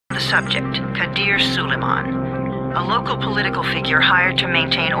subject, Kadir Suleiman, a local political figure hired to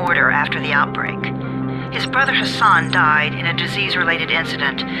maintain order after the outbreak. His brother Hassan died in a disease-related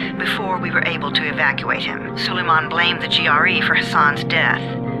incident before we were able to evacuate him. Suleiman blamed the GRE for Hassan's death.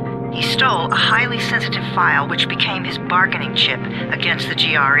 He stole a highly sensitive file which became his bargaining chip against the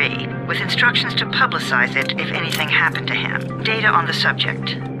GRE, with instructions to publicize it if anything happened to him. Data on the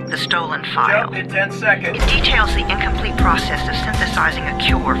subject. The stolen file. Jump in 10 seconds. It details the incomplete process of synthesizing a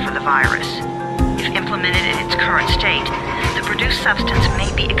cure for the virus. If implemented in its current state, the produced substance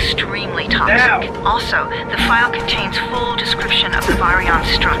may be extremely toxic. Now. Also, the file contains full description of the virion's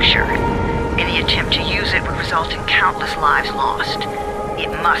structure. Any attempt to use it would result in countless lives lost.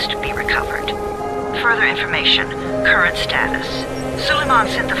 It must be recovered. Further information, current status. Suleiman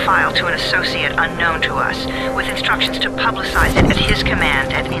sent the file to an associate unknown to us, with instructions to publicize it at his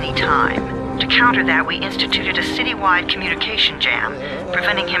command at any time. To counter that, we instituted a citywide communication jam,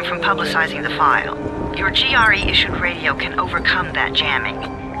 preventing him from publicizing the file. Your GRE-issued radio can overcome that jamming.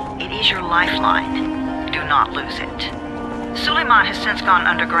 It is your lifeline. Do not lose it. Suleiman has since gone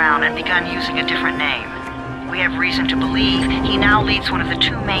underground and begun using a different name. We have reason to believe he now leads one of the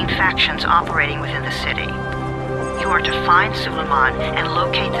two main factions operating within the city. You are to find Suleiman and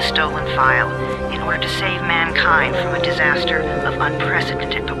locate the stolen file in order to save mankind from a disaster of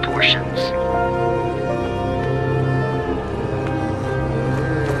unprecedented proportions.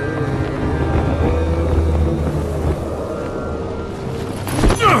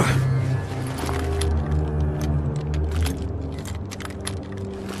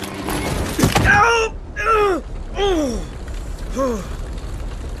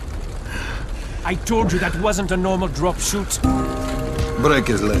 I told you that wasn't a normal drop shoot. Break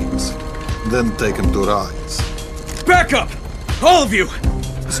his legs, then take him to rides. Back up! All of you!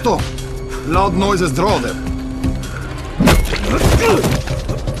 Stop! Loud noises draw them.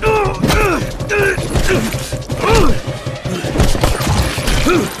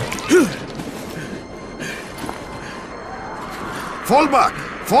 Fall back!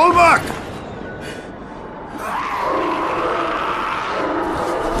 Fall back!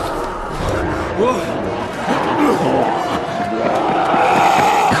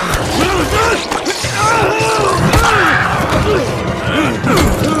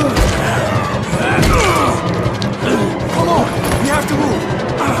 Come on! We have to move!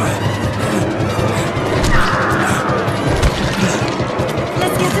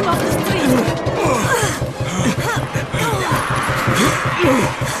 Let's get him off the street!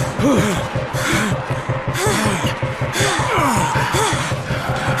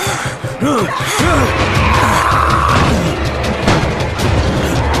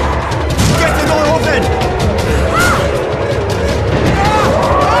 Get the door open!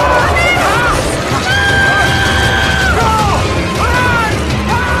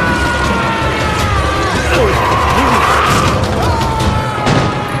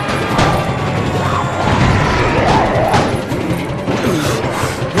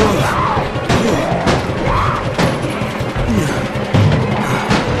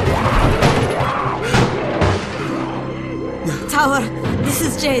 Tower, this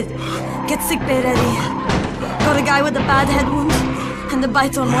is Jade. Get sick bay ready. Got a guy with a bad head wound and a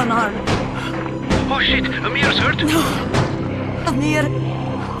bite on one arm. Oh shit, Amir's hurt? Amir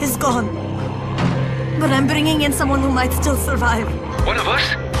is gone. But I'm bringing in someone who might still survive. One of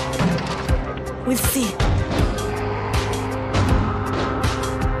us? We'll see.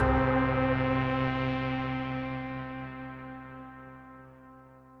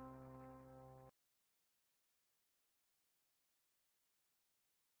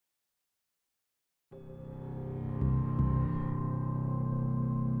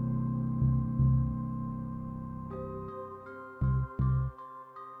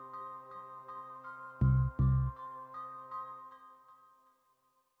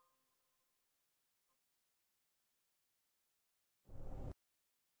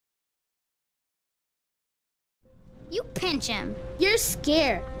 You pinch him. You're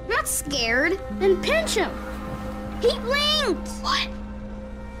scared. Not scared. Then pinch him. He blinked! What?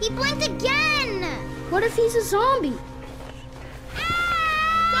 He blinked again! What if he's a zombie?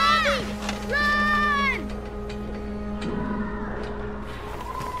 Ah! Zombie! Run!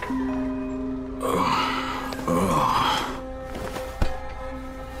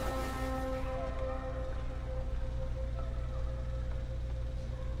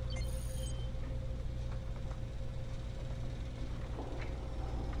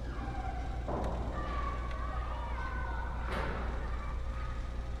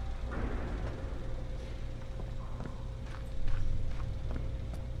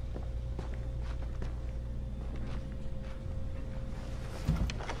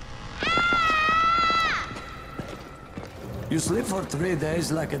 You sleep for 3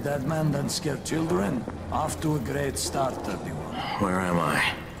 days like a dead man, then scare children? Off to a great start, 31. Where am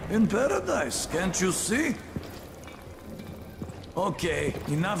I? In paradise, can't you see? Okay,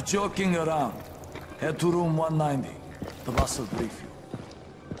 enough joking around. Head to room 190. The boss will brief you.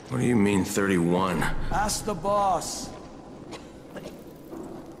 What do you mean, 31? Ask the boss.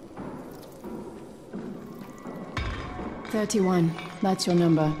 "31. That's your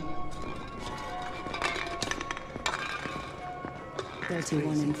number.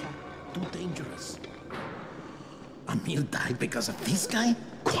 31, in fact. Too dangerous. Amir died because of this guy?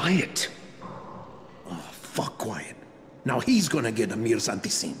 Quiet. Oh, fuck quiet. Now he's gonna get Amir's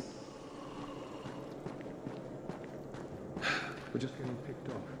anti-scene. We're just getting picked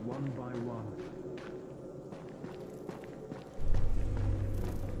off, one by one.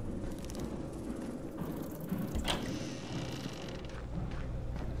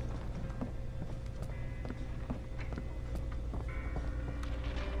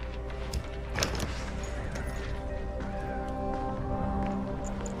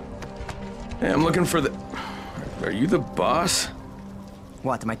 Hey, I'm looking for the... Are you the boss?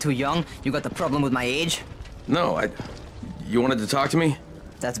 What, am I too young? You got the problem with my age? No, You wanted to talk to me?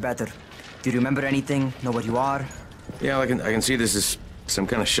 That's better. Do you remember anything? Know where you are? Yeah, I can see this is some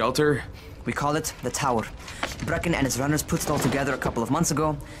kind of shelter. We call it the Tower. Brecken and his runners put it all together a couple of months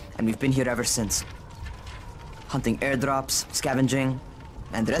ago, and we've been here ever since. Hunting airdrops, scavenging,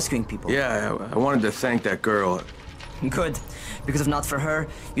 and rescuing people. Yeah, I wanted to thank that girl. Good, because if not for her,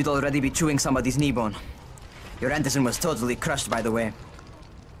 you'd already be chewing somebody's knee bone. Your antizen was totally crushed, by the way.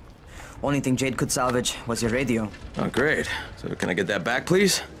 Only thing Jade could salvage was your radio. Oh, great. So can I get that back,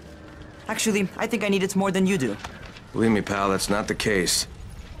 please? Actually, I think I need it more than you do. Believe me, pal, that's not the case.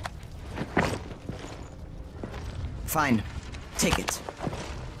 Fine. Take it.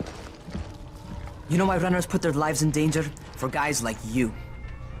 You know why runners put their lives in danger? For guys like you.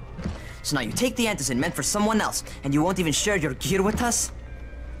 So now you take the antizen meant for someone else, and you won't even share your gear with us?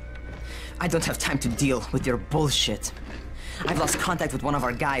 I don't have time to deal with your bullshit. I've lost contact with one of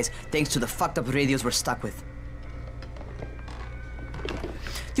our guys thanks to the fucked up radios we're stuck with.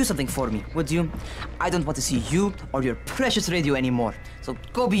 Do something for me, would you? I don't want to see you or your precious radio anymore, so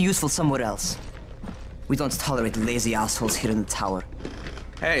go be useful somewhere else. We don't tolerate lazy assholes here in the tower.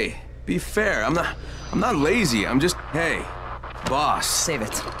 Hey, be fair. I'm not lazy. I'm just, hey, boss. Save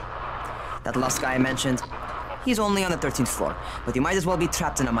it. That last guy I mentioned, he's only on the 13th floor, but he might as well be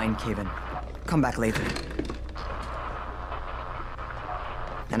trapped in a mine cave-in. Come back later.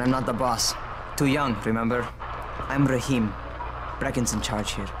 And I'm not the boss. Too young, remember? I'm Rahim. Brecken's in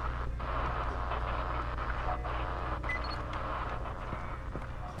charge here.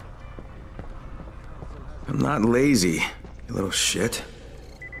 I'm not lazy, you little shit.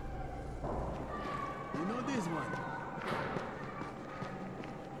 You know this one.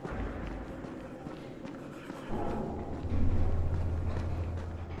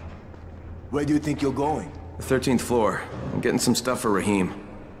 Where do you think you're going? The 13th floor. I'm getting some stuff for Rahim.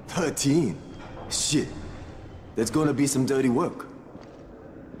 13? Shit. There's gonna be some dirty work.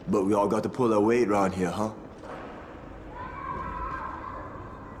 But we all got to pull our weight around here, huh?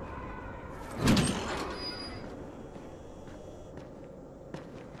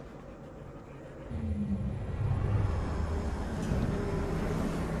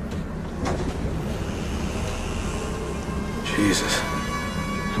 Jesus.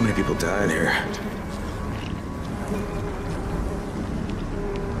 How many people died here?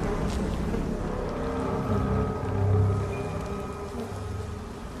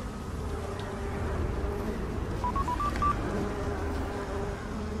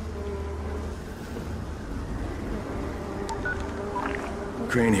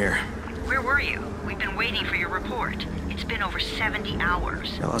 Crane here. Where were you? We've been waiting for your report. It's been over 70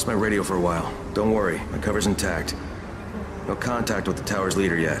 hours. I lost my radio for a while. Don't worry, my cover's intact. No contact with the tower's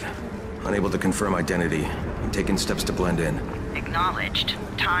leader yet. Unable to confirm identity. I'm taking steps to blend in. Acknowledged.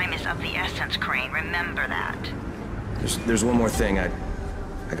 Time is of the essence, Crane. Remember that. There's one more thing. I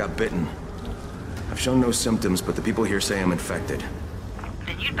got bitten. I've shown no symptoms, but the people here say I'm infected.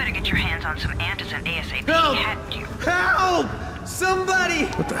 Then you'd better get your hands on some antizen ASAP. Help! Hadn't you? Help! Somebody!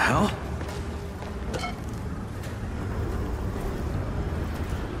 What the hell?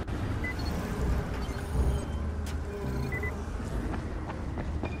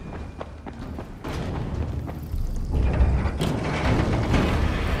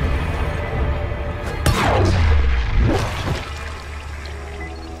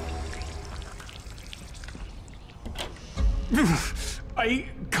 I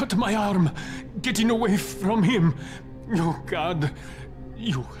cut my arm, getting away from him. Oh, God.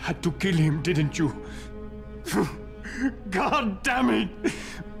 You had to kill him, didn't you? God damn it!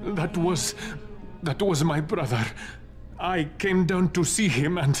 That was my brother. I came down to see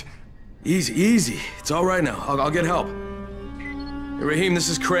him and... Easy, easy. It's all right now. I'll get help. Hey, Raheem, this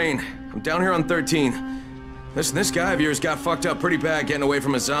is Crane. I'm down here on 13. Listen, this guy of yours got fucked up pretty bad getting away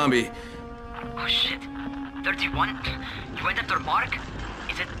from a zombie. Oh shit. 31? You went after Mark?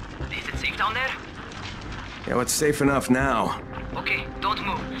 Is it safe down there? Yeah, well, it's safe enough now. Okay, don't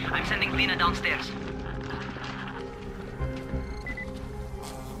move. I'm sending Lena downstairs.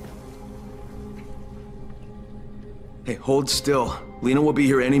 Hey, hold still. Lena will be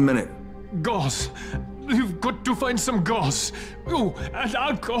here any minute. Gauze. You've got to find some gauze. Oh, and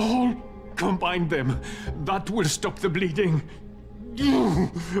alcohol. Combine them. That will stop the bleeding.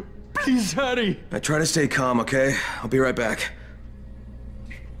 Please hurry. I try to stay calm, okay? I'll be right back.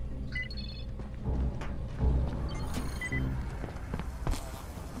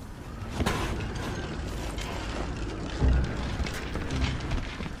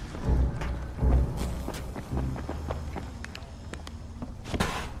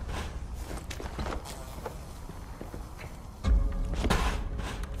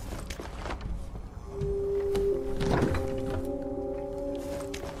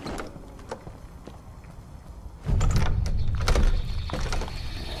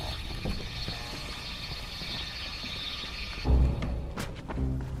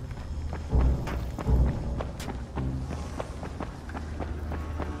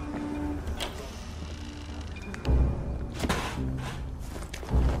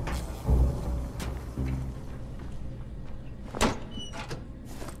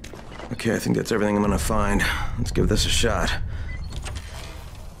 Okay, I think that's everything I'm gonna find. Let's give this a shot.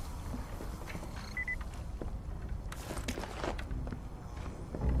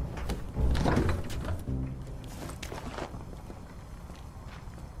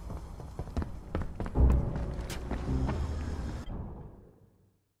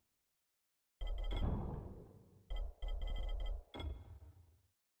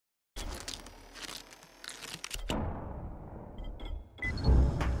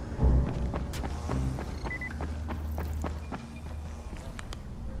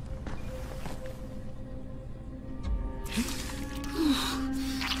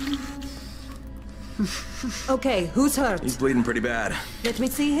 Okay, who's hurt? He's bleeding pretty bad. Let me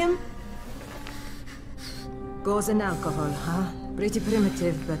see him. Gauze and alcohol, huh? Pretty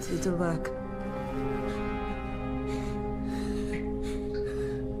primitive, but it'll work.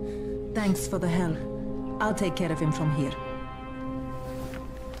 Thanks for the help. I'll take care of him from here.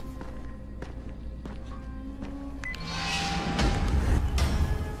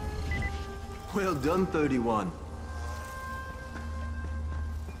 Well done, 31.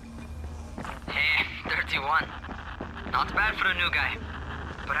 Hey, 31. Not bad for a new guy.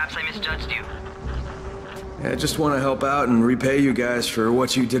 Perhaps I misjudged you. Yeah, I just want to help out and repay you guys for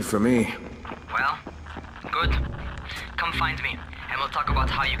what you did for me. Well, good. Come find me, and we'll talk about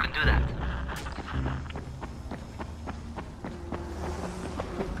how you can do that.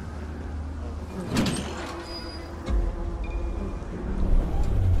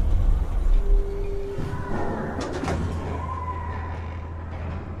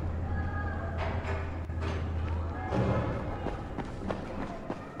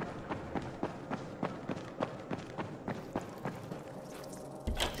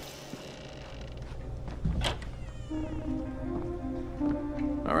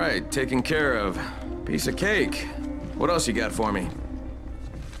 All right, taken care of. Piece of cake. What else you got for me?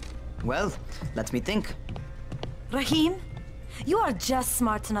 Well, let me think. Raheem, you are just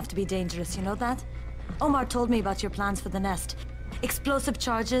smart enough to be dangerous, you know that? Omar told me about your plans for the nest. Explosive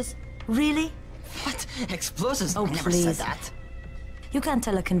charges? Really? What? Explosives? Oh, I never please. said that. You can't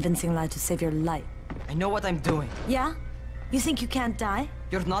tell a convincing lie to save your life. I know what I'm doing. Yeah? You think you can't die?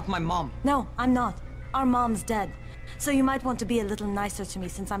 You're not my mom. No, I'm not. Our mom's dead. So you might want to be a little nicer to me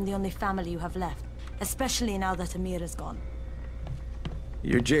since I'm the only family you have left. Especially now that Amir is gone.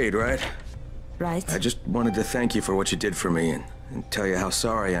 You're Jade, right? Right. I just wanted to thank you for what you did for me and tell you how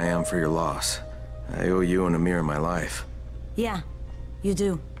sorry I am for your loss. I owe you and Amir my life. Yeah, you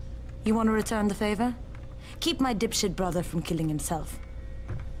do. You want to return the favor? Keep my dipshit brother from killing himself.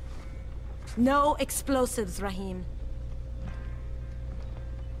 No explosives, Raheem.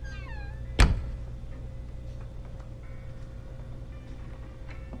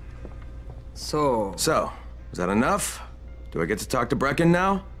 So, is that enough? Do I get to talk to Brecken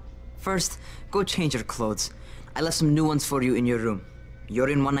now? First, go change your clothes. I left some new ones for you in your room. You're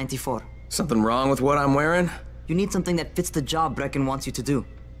in 194. Something wrong with what I'm wearing? You need something that fits the job Brecken wants you to do.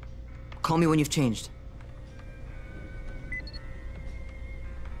 Call me when you've changed.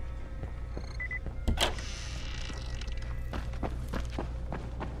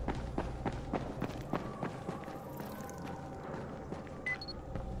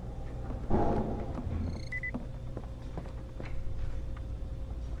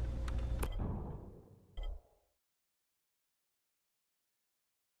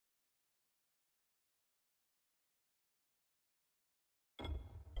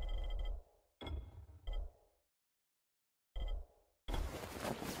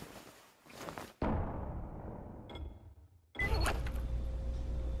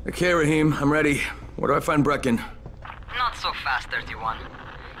 Okay, Raheem, I'm ready. Where do I find Brecken? Not so fast, 31.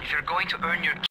 If you're going to earn your